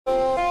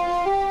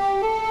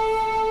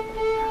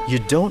You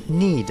don't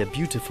need a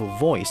beautiful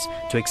voice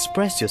to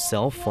express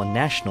yourself for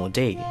National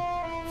Day.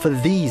 For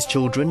these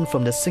children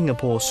from the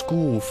Singapore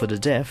School for the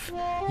Deaf,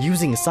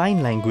 using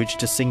sign language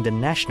to sing the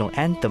national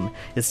anthem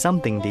is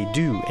something they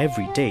do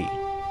every day.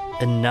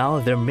 And now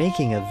they're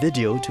making a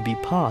video to be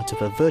part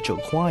of a virtual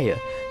choir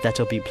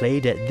that'll be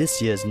played at this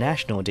year's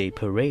National Day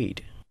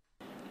parade.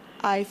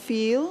 I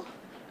feel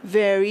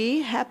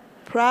very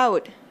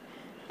proud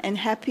and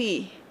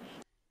happy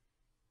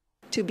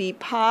to be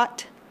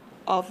part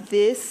of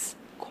this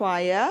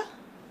choir,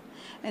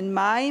 and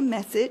my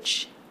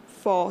message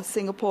for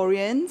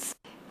Singaporeans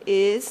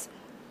is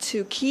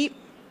to keep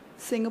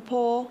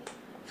Singapore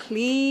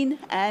clean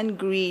and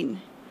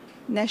green.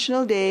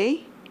 National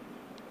Day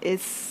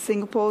is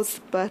Singapore's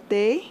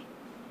birthday,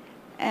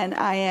 and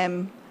I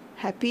am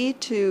happy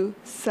to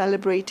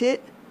celebrate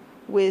it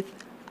with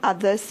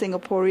other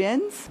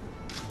Singaporeans.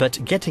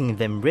 But getting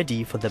them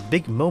ready for the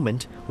big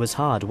moment was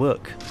hard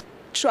work.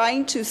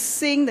 Trying to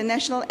sing the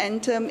national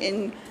anthem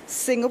in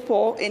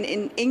Singapore,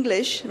 in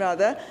English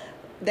rather,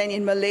 than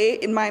in Malay.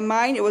 In my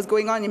mind, it was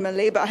going on in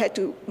Malay, but I had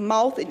to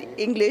mouth in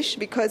English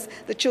because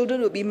the children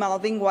would be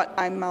mouthing what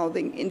I'm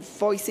mouthing, in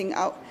voicing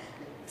out.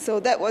 So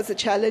that was a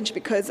challenge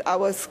because I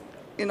was,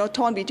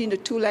 torn between the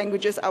two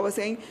languages. I was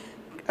saying,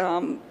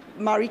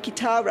 Mari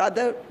Kita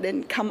rather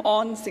than come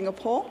on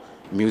Singapore.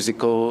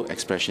 Musical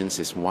expressions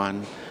is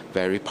one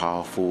very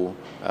powerful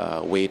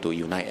way to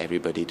unite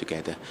everybody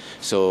together.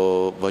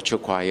 So virtual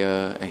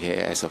choir,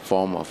 as a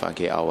form of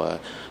our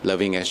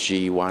Loving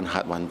SG, one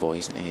heart, one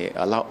voice,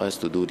 allow us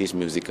to do this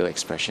musical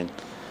expression,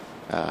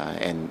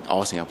 and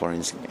all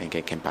Singaporeans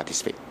can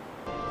participate.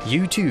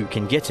 You too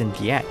can get in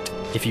the act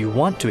if you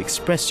want to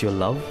express your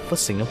love for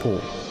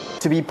Singapore.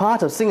 To be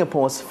part of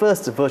Singapore's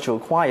first virtual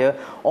choir,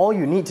 all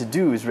you need to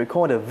do is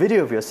record a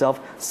video of yourself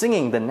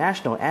singing the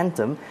national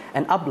anthem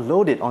and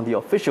upload it on the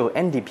official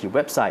NDP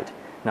website.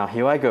 Now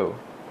here I go.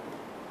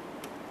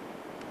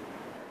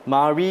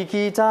 Mari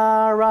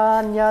kita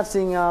rakyat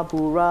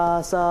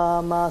Singapura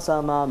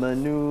sama-sama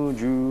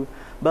menuju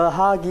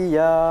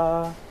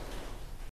bahagia.